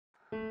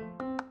This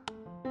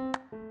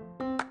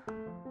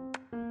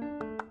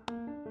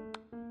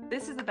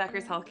is the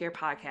Becker's Healthcare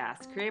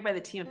Podcast, created by the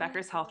team at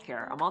Becker's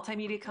Healthcare, a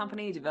multimedia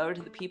company devoted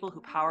to the people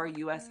who power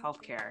U.S.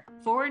 healthcare.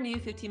 4 new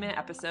 15-minute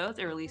episodes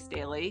are released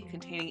daily,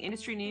 containing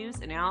industry news,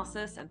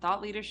 analysis, and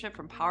thought leadership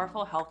from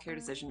powerful healthcare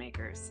decision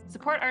makers.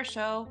 Support our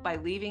show by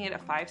leaving it a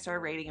 5-star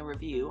rating and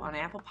review on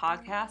Apple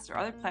Podcasts or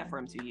other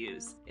platforms you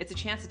use. It's a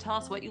chance to tell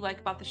us what you like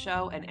about the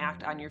show and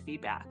act on your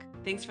feedback.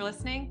 Thanks for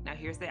listening. Now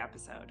here's the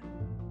episode.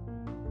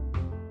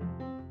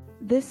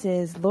 This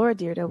is Laura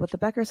Deirdre with the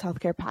Becker's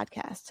Healthcare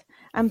Podcast.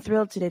 I'm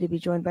thrilled today to be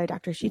joined by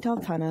Dr.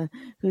 Shital Tanna,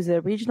 who's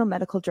a Regional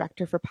Medical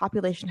Director for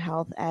Population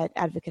Health at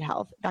Advocate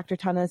Health. Dr.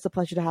 Tanna, it's a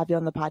pleasure to have you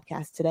on the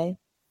podcast today.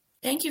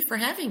 Thank you for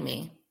having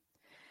me.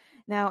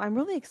 Now, I'm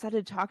really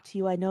excited to talk to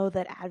you. I know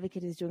that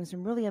Advocate is doing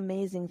some really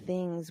amazing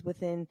things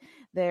within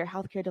their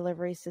healthcare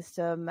delivery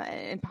system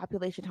and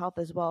population health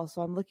as well.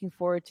 So I'm looking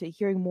forward to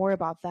hearing more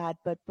about that.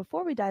 But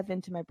before we dive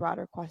into my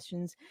broader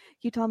questions,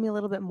 can you tell me a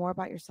little bit more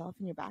about yourself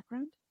and your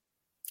background?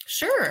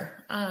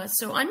 Sure.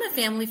 So I'm a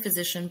family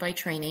physician by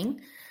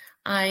training.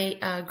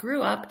 I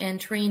grew up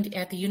and trained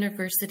at the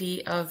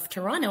University of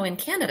Toronto in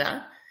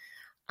Canada.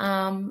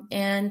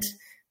 And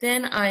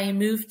then I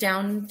moved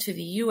down to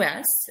the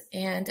U.S.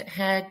 and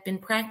had been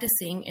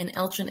practicing in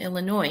Elgin,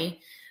 Illinois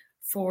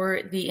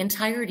for the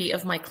entirety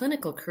of my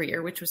clinical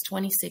career, which was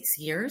 26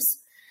 years.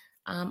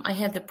 I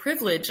had the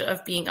privilege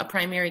of being a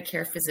primary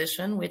care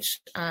physician,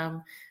 which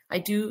I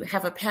do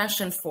have a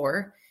passion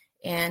for.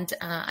 And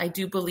I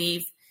do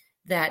believe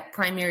that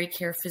primary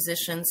care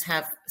physicians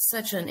have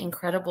such an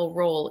incredible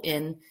role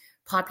in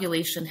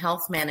population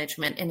health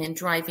management and in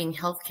driving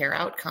healthcare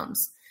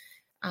outcomes.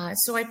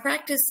 So I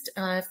practiced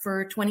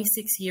for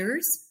 26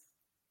 years.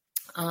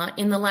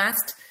 In the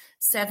last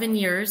 7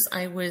 years,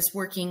 I was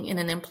working in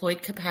an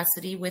employed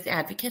capacity with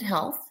Advocate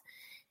Health,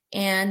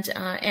 and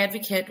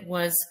Advocate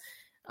was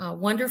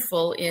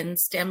wonderful in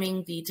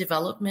stemming the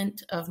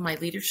development of my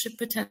leadership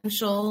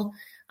potential.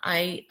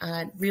 I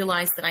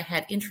realized that I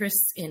had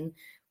interests in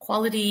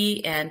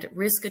quality and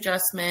risk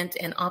adjustment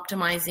and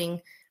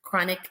optimizing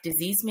chronic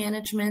disease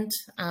management.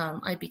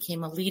 I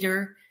became a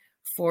leader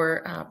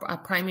for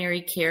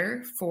primary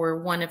care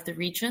for one of the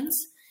regions.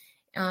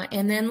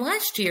 And then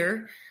last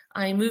year,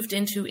 I moved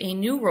into a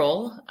new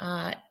role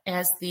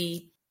as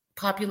the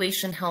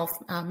population health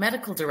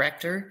medical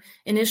director,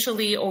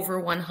 initially over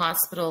one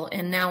hospital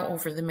and now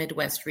over the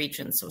Midwest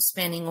region, so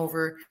spanning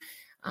over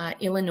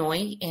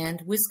Illinois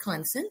and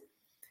Wisconsin.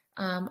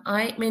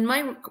 In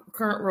my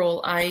current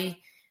role, I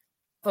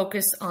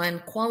focus on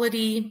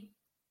quality,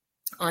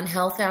 on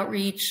health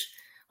outreach,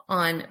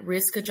 on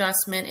risk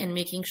adjustment, and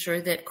making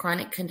sure that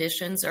chronic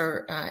conditions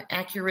are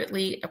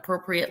accurately,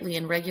 appropriately,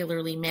 and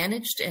regularly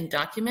managed and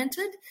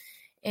documented.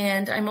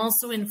 And I'm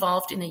also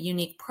involved in a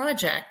unique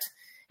project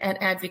at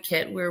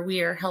Advocate where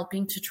we are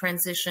helping to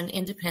transition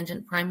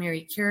independent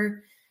primary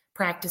care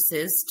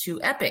practices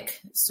to Epic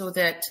so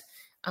that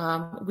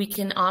we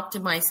can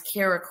optimize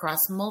care across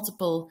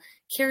multiple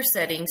care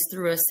settings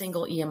through a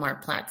single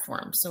EMR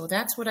platform. So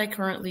that's what I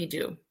currently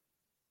do.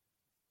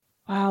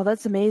 Wow,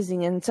 that's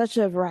amazing. And such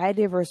a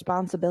variety of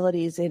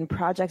responsibilities and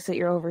projects that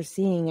you're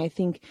overseeing. I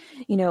think,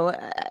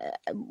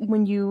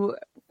 when you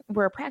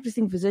were a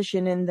practicing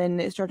physician and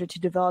then started to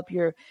develop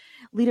your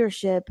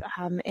leadership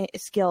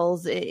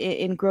skills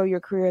and grow your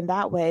career in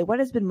that way, what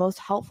has been most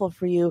helpful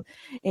for you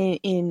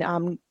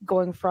in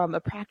going from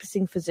a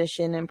practicing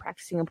physician and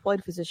practicing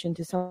employed physician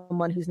to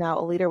someone who's now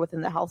a leader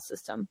within the health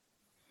system?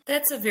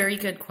 That's a very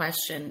good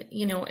question.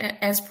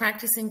 As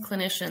practicing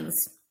clinicians,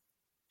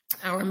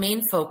 our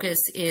main focus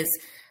is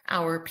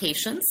our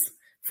patients,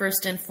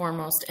 first and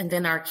foremost, and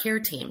then our care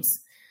teams.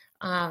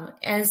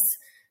 As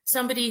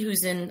somebody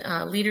who's in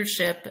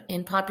leadership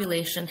in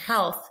population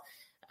health,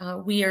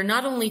 we are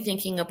not only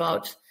thinking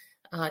about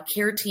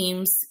care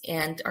teams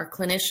and our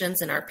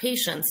clinicians and our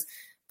patients,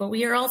 but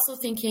we are also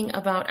thinking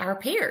about our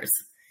payers.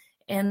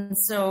 And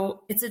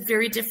so it's a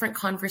very different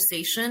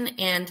conversation,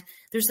 and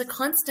there's a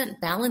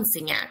constant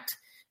balancing act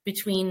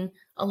between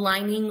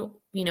aligning,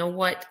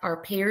 what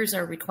our payers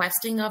are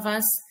requesting of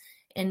us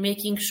and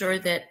making sure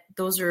that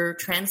those are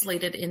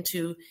translated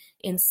into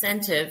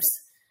incentives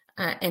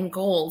and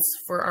goals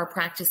for our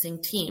practicing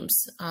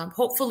teams.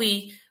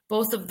 Hopefully,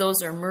 both of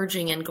those are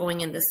merging and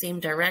going in the same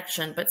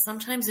direction, but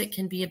sometimes it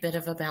can be a bit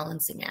of a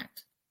balancing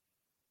act.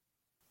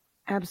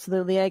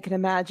 Absolutely. I can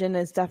imagine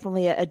it's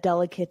definitely a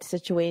delicate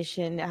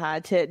situation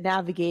to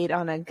navigate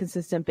on a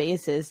consistent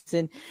basis.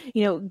 And,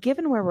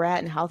 given where we're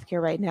at in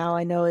healthcare right now,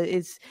 I know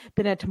it's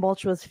been a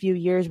tumultuous few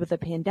years with the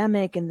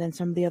pandemic and then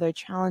some of the other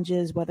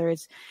challenges, whether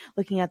it's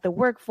looking at the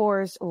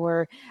workforce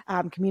or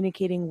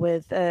communicating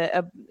with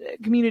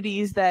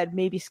communities that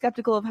may be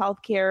skeptical of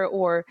healthcare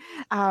or,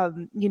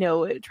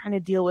 trying to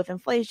deal with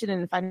inflation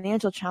and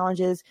financial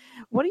challenges.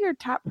 What are your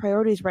top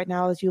priorities right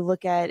now as you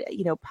look at,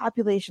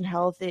 population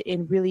health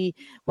and really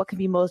what can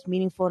be most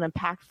meaningful and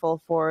impactful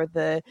for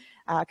the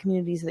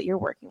communities that you're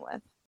working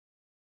with?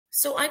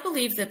 So I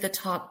believe that the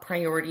top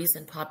priorities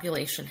in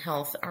population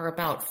health are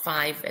about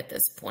 5 at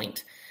this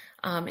point.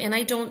 And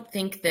I don't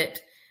think that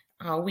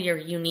we are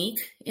unique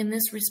in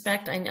this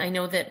respect. I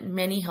know that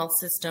many health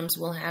systems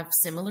will have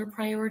similar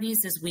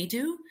priorities as we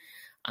do.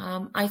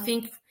 I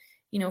think,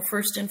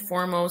 first and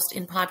foremost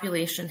in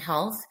population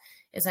health,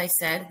 as I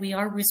said, we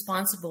are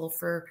responsible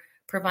for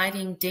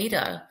providing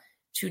data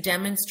to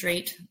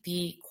demonstrate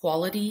the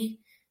quality,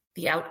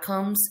 the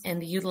outcomes,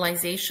 and the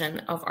utilization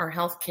of our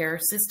healthcare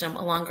system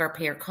along our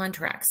payer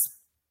contracts.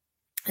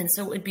 And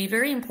so it would be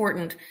very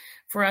important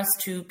for us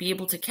to be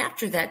able to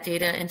capture that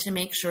data and to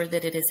make sure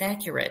that it is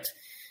accurate.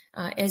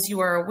 As you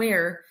are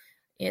aware,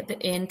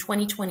 in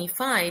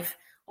 2025,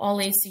 all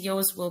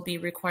ACOs will be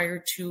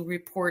required to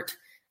report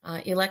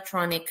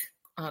electronic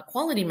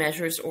quality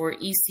measures, or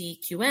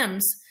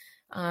ECQMs,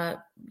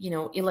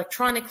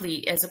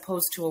 electronically as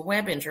opposed to a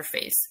web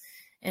interface.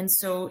 And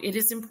so it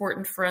is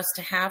important for us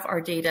to have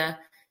our data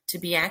to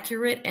be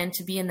accurate and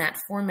to be in that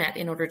format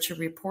in order to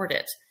report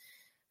it.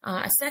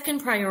 A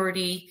second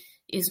priority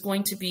is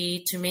going to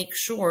be to make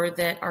sure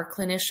that our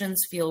clinicians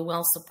feel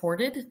well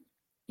supported.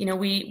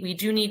 We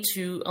do need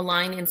to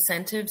align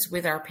incentives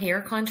with our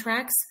payer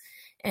contracts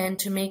and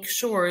to make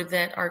sure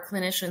that our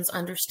clinicians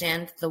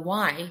understand the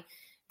why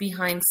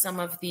behind some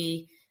of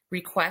the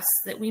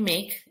requests that we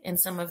make and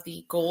some of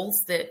the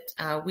goals that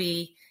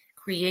we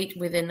create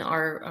within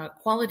our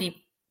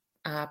quality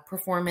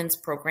performance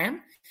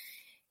program.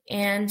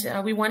 And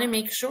we want to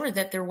make sure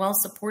that they're well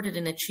supported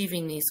in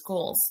achieving these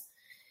goals.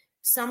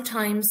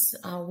 Sometimes,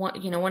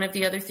 one of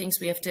the other things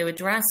we have to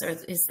address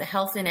is the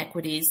health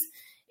inequities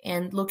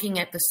and looking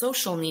at the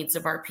social needs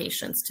of our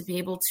patients to be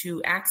able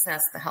to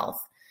access the health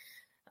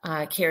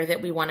care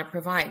that we want to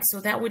provide.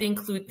 So that would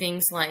include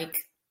things like,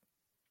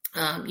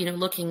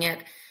 looking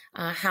at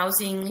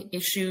housing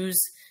issues,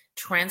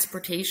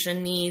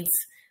 transportation needs,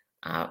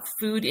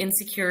 food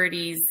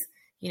insecurities,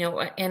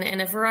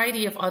 and a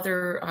variety of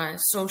other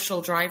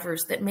social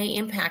drivers that may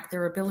impact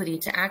their ability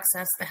to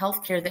access the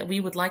healthcare that we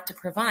would like to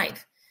provide.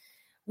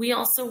 We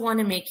also want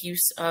to make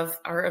use of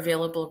our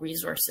available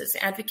resources.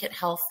 Advocate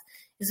Health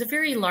is a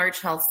very large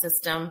health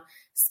system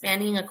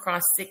spanning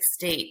across 6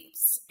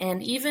 states.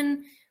 And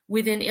even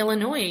within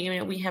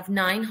Illinois, we have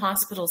 9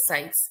 hospital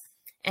sites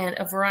and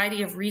a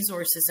variety of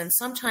resources. And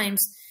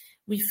sometimes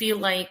we feel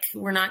like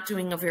we're not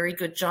doing a very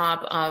good job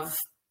of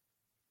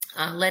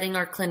letting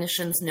our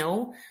clinicians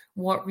know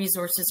what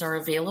resources are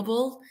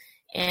available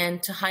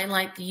and to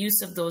highlight the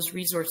use of those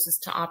resources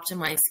to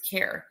optimize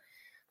care.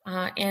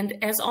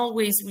 And as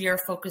always, we are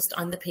focused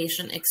on the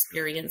patient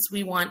experience.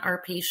 We want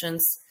our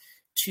patients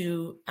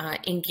to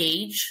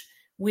engage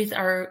with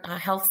our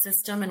health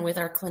system and with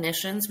our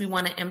clinicians. We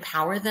want to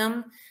empower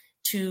them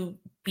to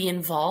be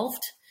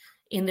involved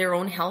in their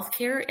own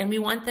healthcare, and we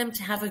want them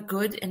to have a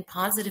good and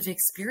positive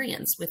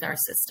experience with our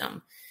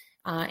system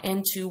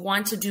and to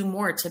want to do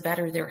more to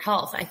better their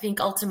health. I think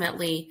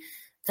ultimately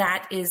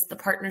that is the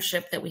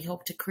partnership that we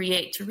hope to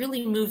create to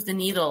really move the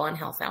needle on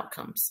health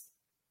outcomes.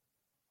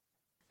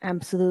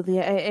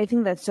 Absolutely. I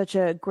think that's such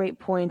a great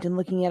point in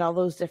looking at all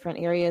those different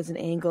areas and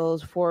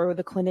angles for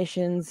the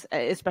clinicians,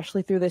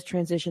 especially through this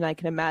transition. I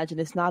can imagine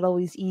it's not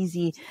always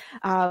easy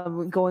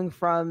going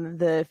from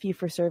the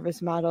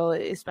fee-for-service model,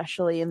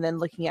 especially, and then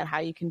looking at how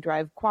you can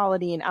drive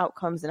quality and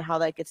outcomes and how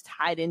that gets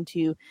tied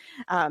into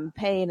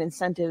pay and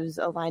incentives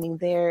aligning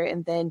there.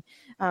 And then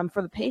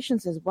for the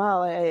patients as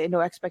well, I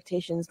know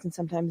expectations can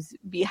sometimes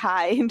be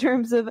high in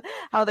terms of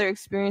how they're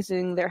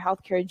experiencing their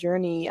healthcare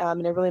journey.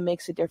 And it really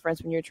makes a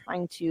difference when you're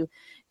trying to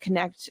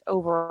connect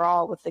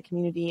overall with the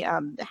community.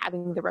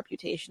 Having the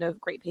reputation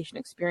of great patient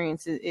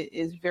experience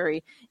is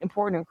very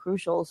important and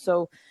crucial.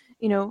 So,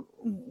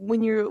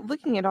 when you're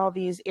looking at all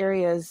these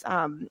areas,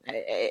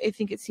 I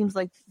think it seems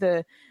like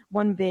the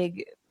one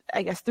big,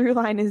 through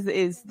line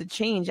is the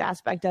change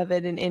aspect of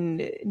it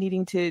and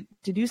needing to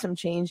do some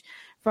change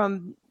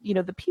from,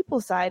 the people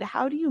side.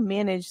 How do you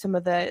manage some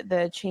of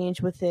the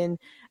change within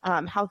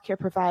healthcare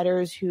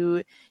providers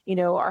who,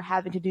 are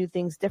having to do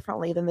things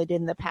differently than they did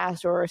in the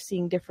past, or are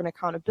seeing different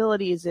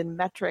accountabilities and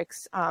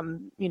metrics,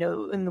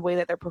 in the way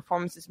that their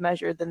performance is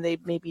measured than they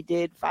maybe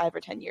did 5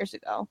 or 10 years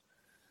ago?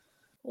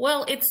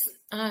 Well, it's,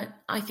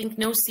 I think,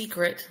 no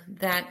secret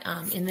that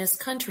in this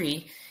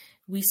country,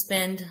 we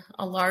spend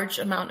a large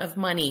amount of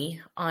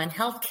money on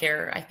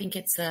healthcare. I think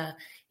it's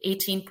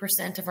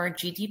 18% of our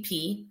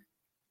GDP,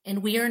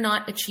 and we are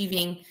not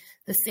achieving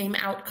the same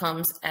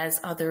outcomes as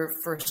other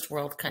first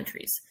world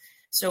countries.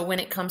 So when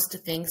it comes to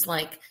things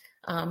like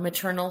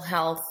maternal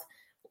health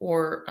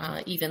or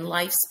even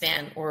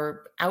lifespan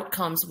or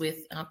outcomes with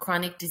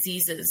chronic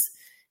diseases,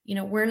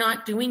 we're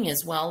not doing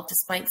as well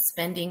despite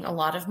spending a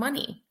lot of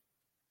money.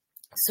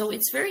 So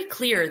it's very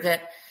clear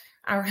that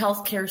our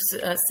healthcare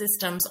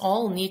systems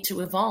all need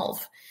to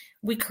evolve.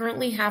 We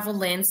currently have a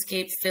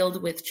landscape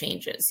filled with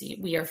changes.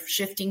 We are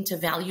shifting to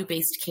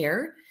value-based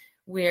care,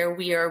 where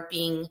we are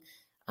being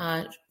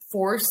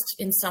forced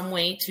in some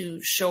way to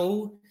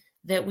show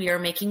that we are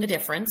making a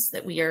difference,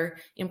 that we are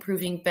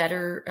improving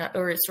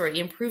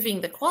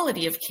improving the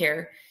quality of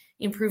care,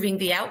 improving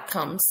the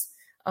outcomes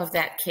of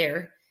that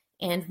care,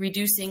 and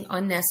reducing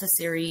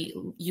unnecessary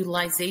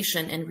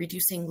utilization and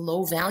reducing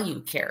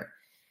low-value care.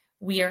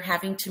 we are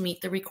having to meet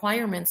the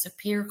requirements of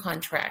payer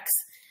contracts.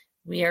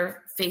 We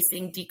are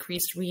facing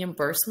decreased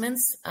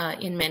reimbursements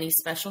in many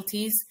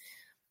specialties.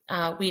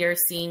 We are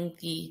seeing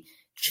the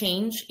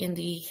change in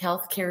the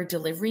healthcare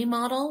delivery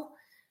model,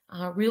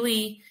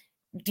 really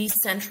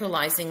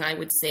decentralizing, I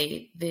would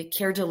say, the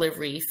care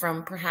delivery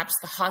from perhaps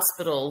the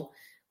hospital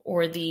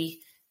or the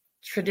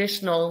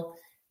traditional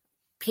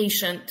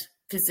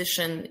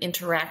patient-physician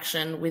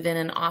interaction within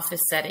an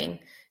office setting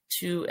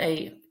to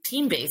a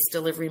team-based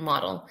delivery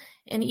model.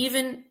 And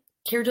even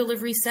care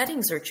delivery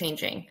settings are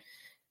changing.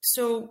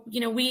 So,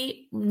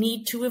 we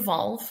need to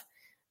evolve.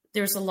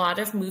 There's a lot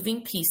of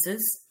moving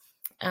pieces,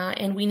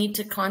 and we need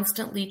to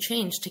constantly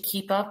change to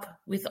keep up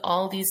with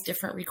all these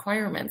different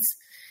requirements.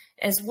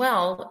 As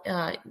well,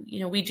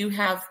 we do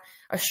have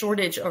a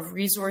shortage of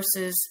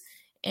resources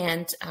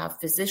and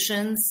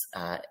physicians,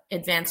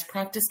 advanced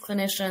practice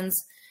clinicians,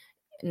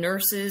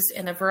 nurses,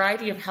 and a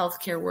variety of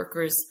healthcare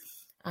workers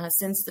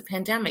since the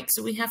pandemic.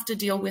 So we have to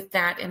deal with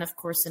that, and of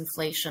course,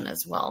 inflation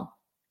as well.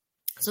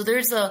 So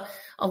there's a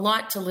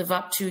lot to live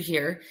up to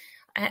here.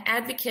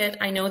 Advocate,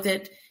 I know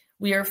that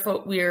we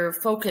are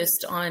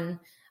focused on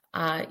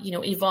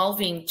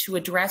evolving to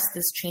address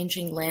this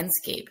changing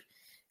landscape.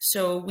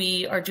 So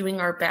we are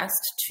doing our best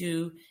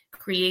to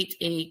create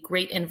a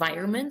great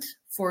environment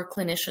for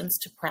clinicians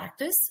to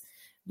practice.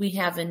 We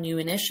have a new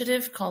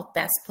initiative called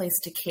Best Place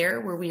to Care,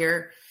 where we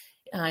are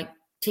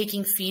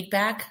taking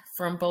feedback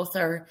from both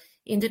our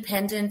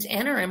independent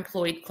and our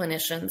employed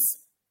clinicians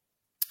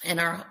and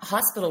our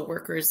hospital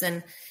workers,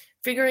 and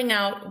figuring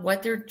out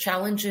what their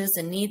challenges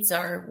and needs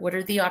are, what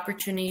are the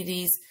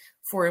opportunities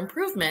for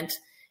improvement,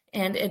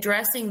 and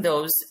addressing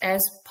those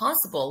as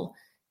possible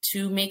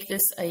to make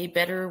this a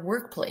better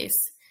workplace.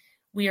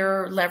 We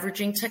are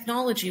leveraging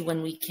technology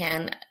when we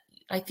can.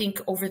 I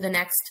think over the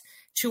next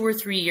 2 or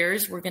 3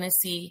 years, we're going to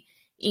see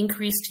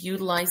increased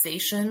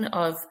utilization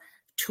of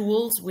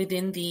tools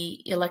within the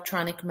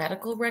electronic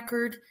medical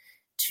record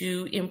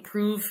to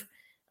improve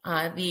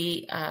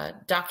the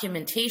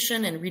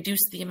documentation and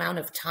reduce the amount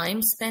of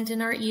time spent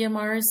in our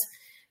EMRs.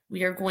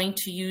 We are going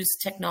to use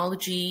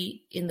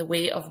technology in the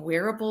way of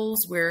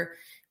wearables, where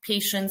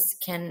patients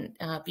can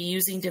be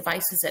using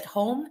devices at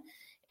home,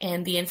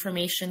 and the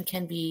information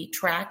can be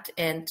tracked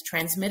and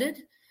transmitted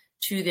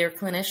to their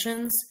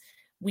clinicians.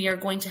 We are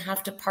going to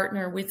have to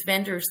partner with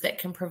vendors that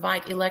can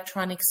provide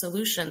electronic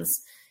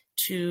solutions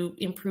to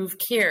improve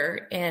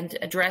care and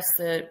address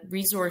the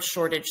resource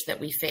shortage that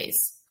we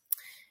face.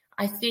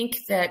 I think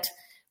that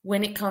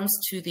when it comes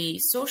to the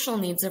social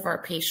needs of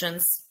our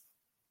patients,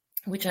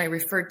 which I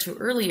referred to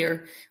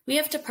earlier, we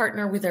have to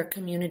partner with our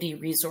community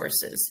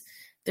resources.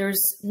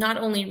 There's not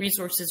only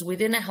resources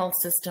within a health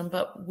system,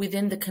 but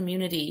within the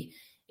community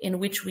in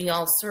which we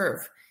all serve.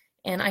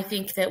 And I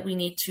think that we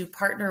need to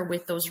partner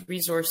with those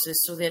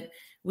resources so that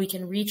we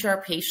can reach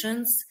our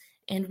patients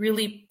and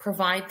really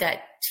provide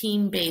that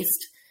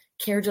team-based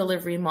care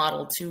delivery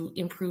model to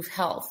improve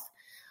health.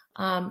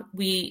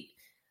 We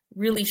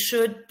really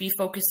should be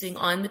focusing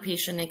on the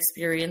patient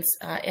experience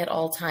at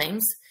all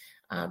times,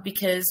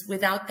 because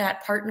without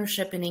that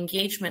partnership and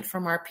engagement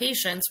from our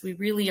patients, we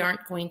really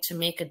aren't going to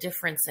make a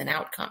difference in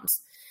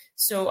outcomes.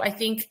 So I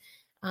think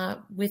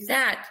with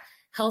that,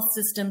 health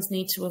systems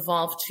need to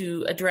evolve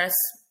to address,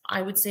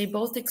 I would say,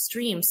 both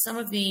extremes. Some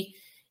of the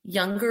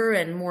younger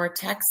and more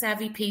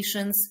tech-savvy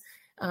patients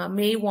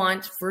may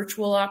want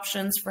virtual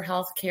options for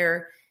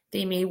healthcare.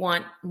 They may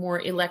want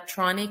more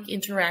electronic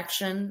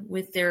interaction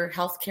with their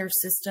healthcare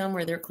system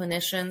or their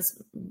clinicians,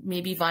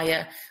 maybe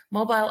via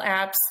mobile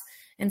apps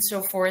and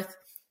so forth.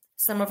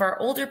 Some of our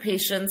older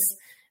patients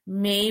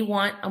may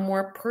want a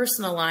more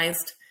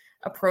personalized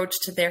approach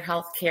to their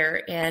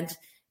healthcare and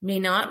may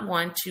not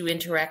want to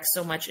interact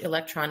so much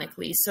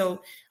electronically.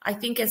 So I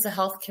think as a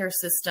healthcare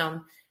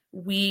system,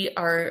 we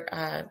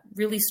are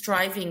really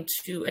striving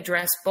to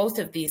address both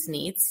of these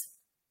needs.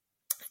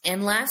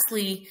 And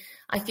lastly,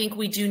 I think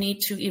we do need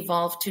to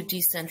evolve to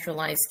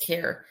decentralized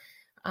care.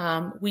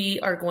 We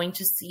are going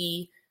to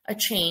see a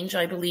change,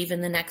 I believe,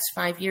 in the next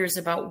 5 years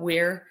about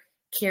where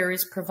care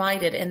is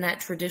provided, and that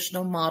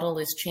traditional model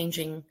is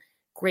changing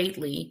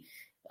greatly.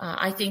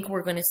 I think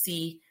we're going to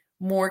see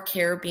more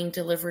care being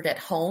delivered at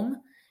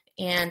home,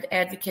 and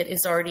Advocate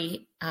is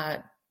already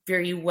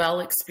very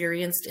well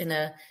experienced in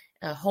a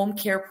home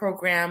care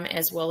program,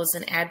 as well as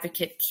an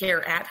Advocate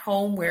Care at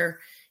Home, where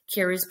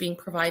care is being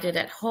provided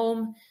at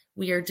home.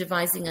 We are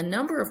devising a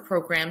number of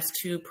programs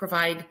to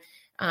provide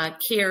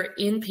care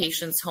in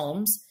patients'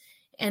 homes.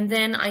 And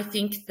then I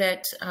think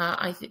that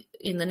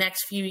in the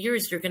next few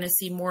years, you're going to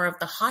see more of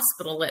the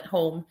hospital at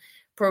home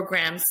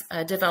programs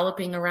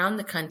developing around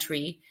the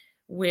country,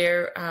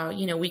 where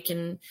we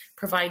can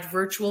provide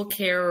virtual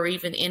care or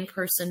even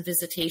in-person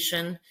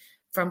visitation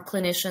from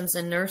clinicians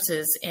and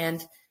nurses,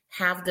 and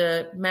have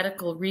the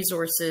medical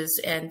resources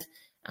and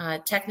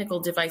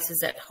technical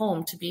devices at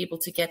home to be able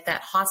to get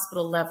that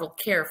hospital level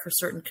care for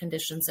certain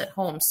conditions at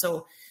home.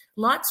 So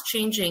lots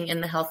changing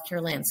in the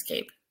healthcare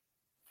landscape.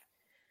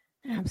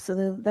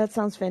 Absolutely. That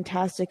sounds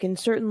fantastic. And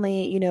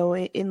certainly,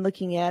 in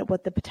looking at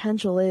what the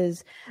potential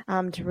is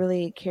to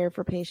really care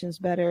for patients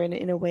better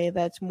in a way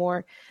that's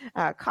more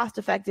cost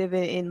effective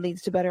and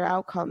leads to better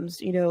outcomes,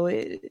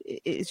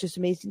 it's just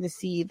amazing to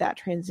see that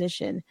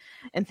transition.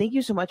 And thank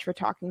you so much for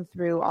talking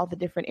through all the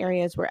different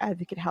areas where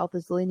Advocate Health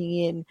is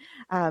leaning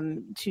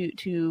in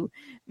to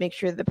make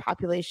sure the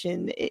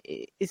population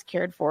is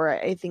cared for.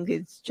 I think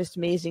it's just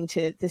amazing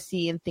to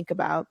see and think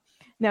about.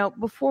 Now,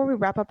 before we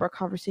wrap up our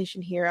conversation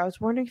here, I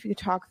was wondering if you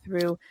could talk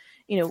through,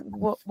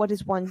 what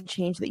is one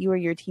change that you or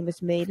your team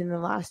has made in the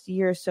last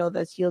year or so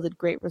that's yielded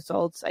great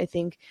results? I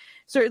think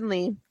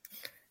certainly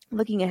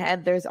looking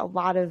ahead, there's a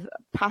lot of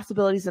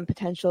possibilities and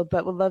potential,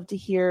 but would love to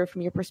hear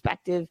from your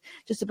perspective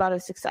just about a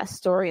success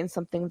story and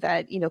something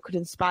that, could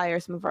inspire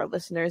some of our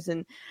listeners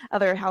and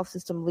other health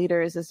system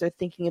leaders as they're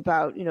thinking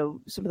about,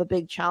 some of the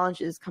big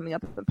challenges coming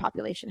up in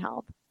population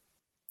health.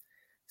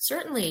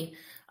 Certainly.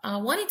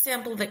 One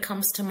example that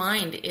comes to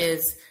mind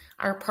is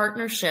our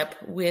partnership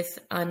with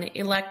an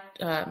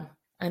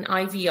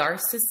IVR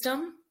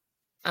system.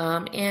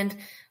 And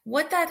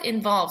what that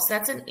involves,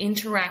 that's an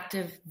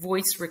interactive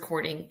voice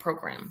recording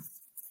program.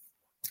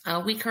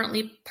 We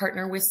currently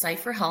partner with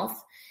Cipher Health.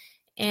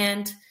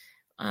 And,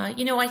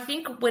 I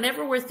think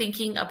whenever we're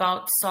thinking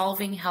about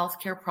solving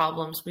healthcare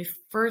problems, we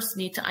first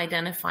need to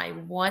identify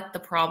what the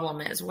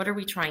problem is. What are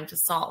we trying to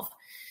solve?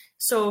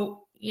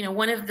 So,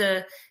 one of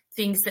the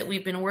things that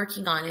we've been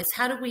working on is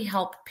how do we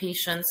help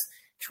patients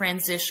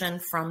transition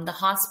from the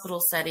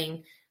hospital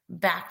setting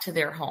back to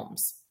their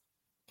homes?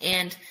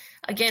 And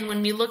again,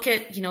 when we look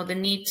at, the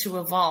need to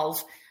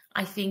evolve,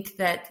 I think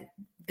that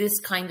this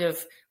kind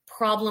of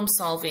problem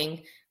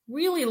solving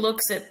really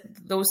looks at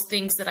those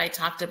things that I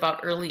talked about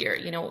earlier.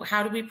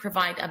 How do we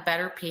provide a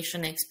better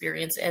patient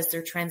experience as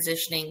they're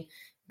transitioning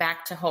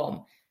back to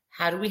home?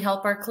 How do we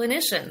help our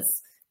clinicians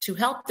to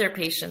help their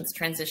patients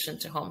transition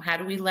to home? How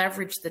do we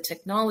leverage the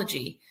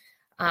technology?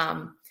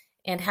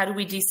 And how do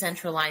we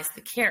decentralize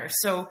the care?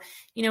 So,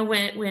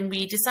 when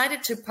we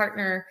decided to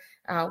partner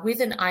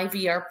with an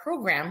IVR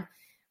program,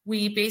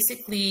 we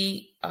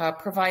basically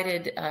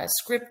provided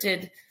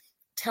scripted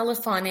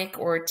telephonic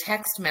or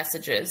text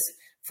messages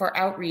for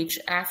outreach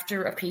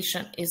after a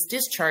patient is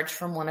discharged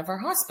from one of our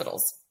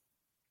hospitals.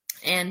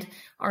 And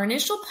our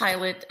initial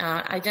pilot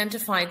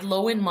identified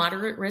low and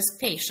moderate risk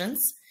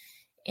patients.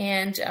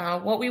 And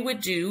what we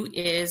would do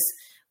is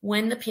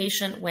when the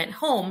patient went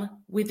home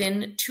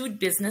within 2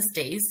 business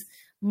days,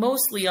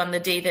 mostly on the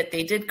day that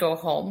they did go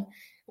home,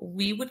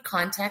 we would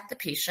contact the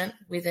patient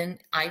with an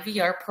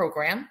IVR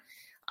program.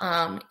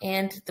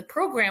 And the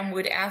program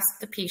would ask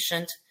the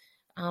patient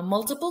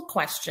multiple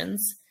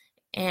questions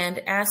and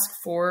ask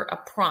for a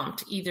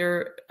prompt,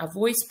 either a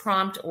voice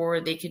prompt or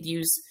they could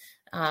use,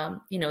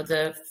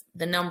 the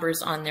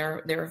numbers on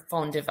their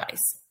phone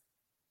device.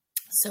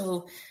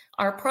 So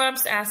our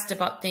prompts asked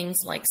about things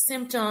like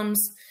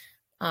symptoms,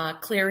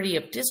 clarity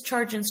of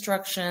discharge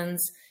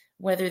instructions,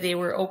 whether they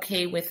were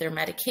okay with their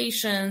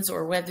medications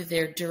or whether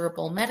their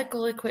durable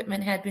medical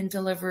equipment had been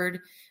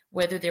delivered,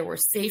 whether there were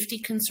safety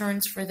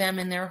concerns for them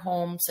in their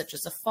home, such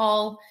as a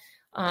fall,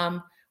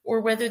 or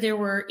whether there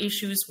were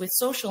issues with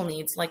social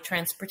needs like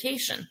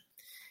transportation.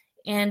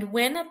 And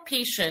when a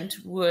patient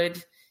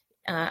would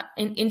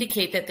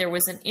indicate that there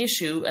was an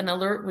issue, an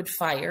alert would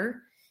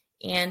fire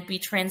and be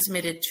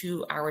transmitted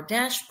to our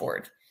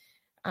dashboard,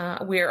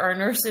 where our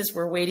nurses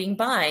were waiting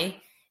by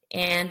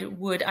and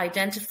would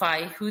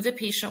identify who the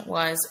patient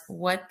was,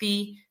 what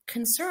the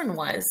concern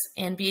was,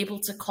 and be able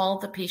to call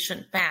the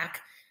patient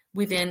back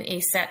within a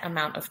set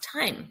amount of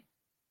time.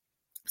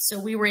 So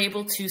we were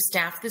able to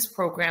staff this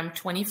program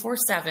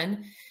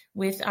 24/7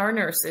 with our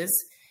nurses.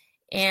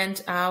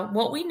 And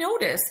what we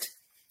noticed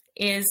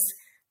is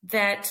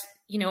that,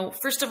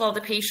 first of all,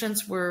 the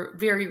patients were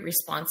very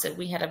responsive.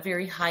 We had a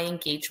very high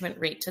engagement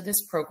rate to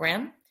this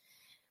program.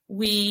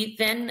 We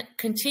then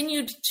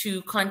continued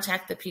to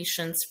contact the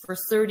patients for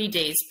 30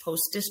 days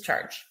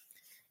post-discharge.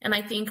 And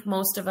I think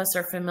most of us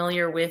are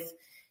familiar with,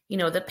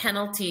 the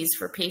penalties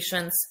for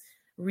patients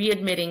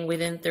readmitting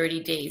within 30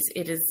 days.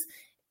 It is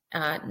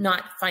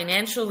not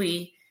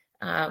financially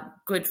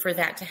good for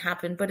that to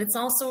happen, but it's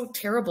also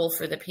terrible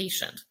for the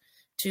patient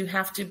to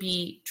have to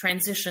be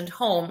transitioned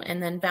home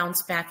and then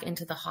bounce back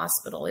into the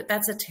hospital.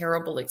 That's a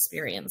terrible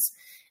experience.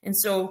 And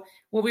so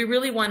what we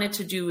really wanted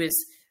to do is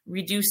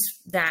reduce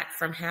that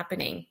from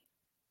happening.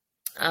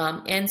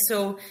 And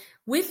so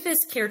with this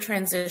care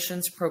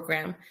transitions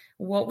program,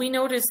 what we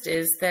noticed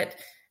is that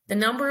the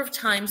number of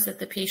times that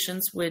the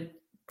patients would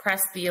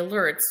press the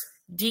alerts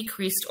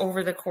decreased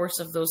over the course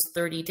of those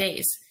 30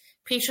 days.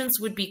 Patients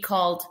would be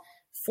called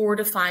 4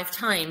 to 5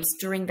 times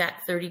during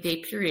that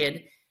 30-day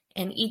period.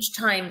 And each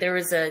time there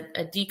was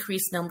a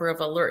decreased number of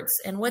alerts.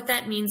 And what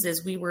that means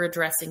is we were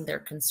addressing their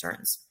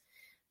concerns.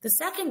 The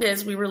second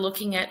is we were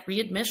looking at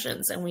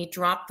readmissions, and we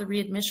dropped the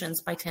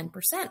readmissions by 10%.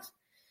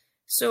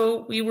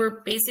 So we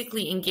were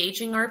basically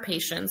engaging our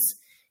patients,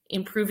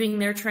 improving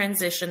their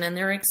transition and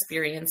their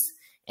experience,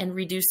 and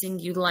reducing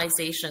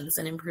utilizations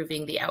and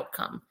improving the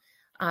outcome.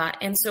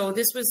 And so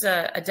this was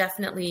a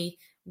definitely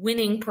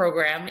winning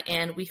program,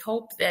 and we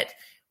hope that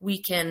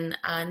we can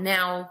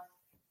now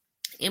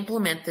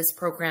implement this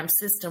program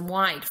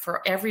system-wide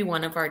for every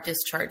one of our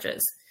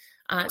discharges.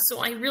 So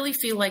I really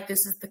feel like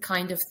this is the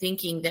kind of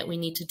thinking that we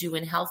need to do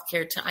in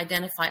healthcare to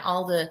identify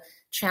all the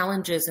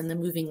challenges in the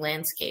moving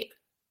landscape.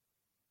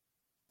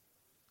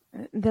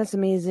 That's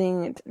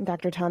amazing,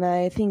 Dr.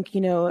 Tanna. I think,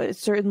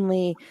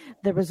 certainly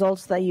the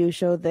results that you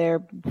showed there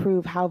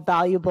prove how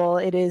valuable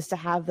it is to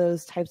have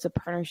those types of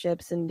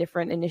partnerships and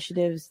different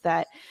initiatives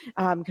that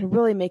can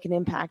really make an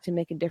impact and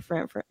make a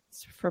difference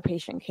for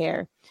patient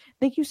care.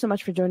 Thank you so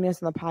much for joining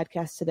us on the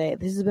podcast today.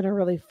 This has been a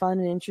really fun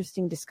and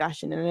interesting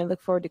discussion, and I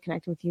look forward to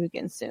connecting with you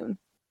again soon.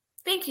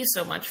 Thank you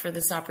so much for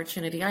this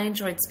opportunity. I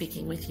enjoyed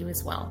speaking with you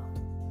as well.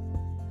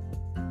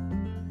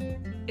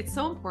 It's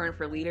so important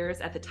for leaders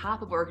at the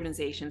top of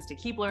organizations to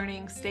keep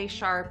learning, stay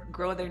sharp,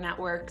 grow their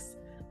networks.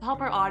 To help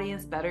our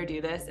audience better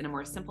do this in a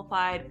more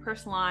simplified,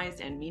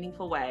 personalized, and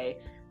meaningful way,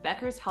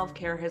 Becker's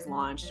Healthcare has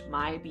launched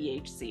My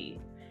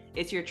BHC.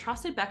 It's your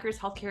trusted Becker's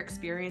Healthcare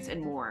experience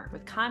and more,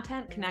 with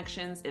content,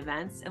 connections,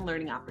 events, and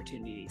learning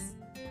opportunities.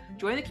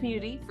 Join the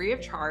community free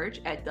of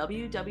charge at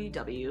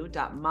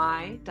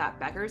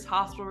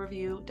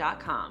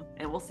www.my.beckershospitalreview.com,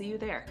 and we'll see you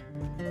there.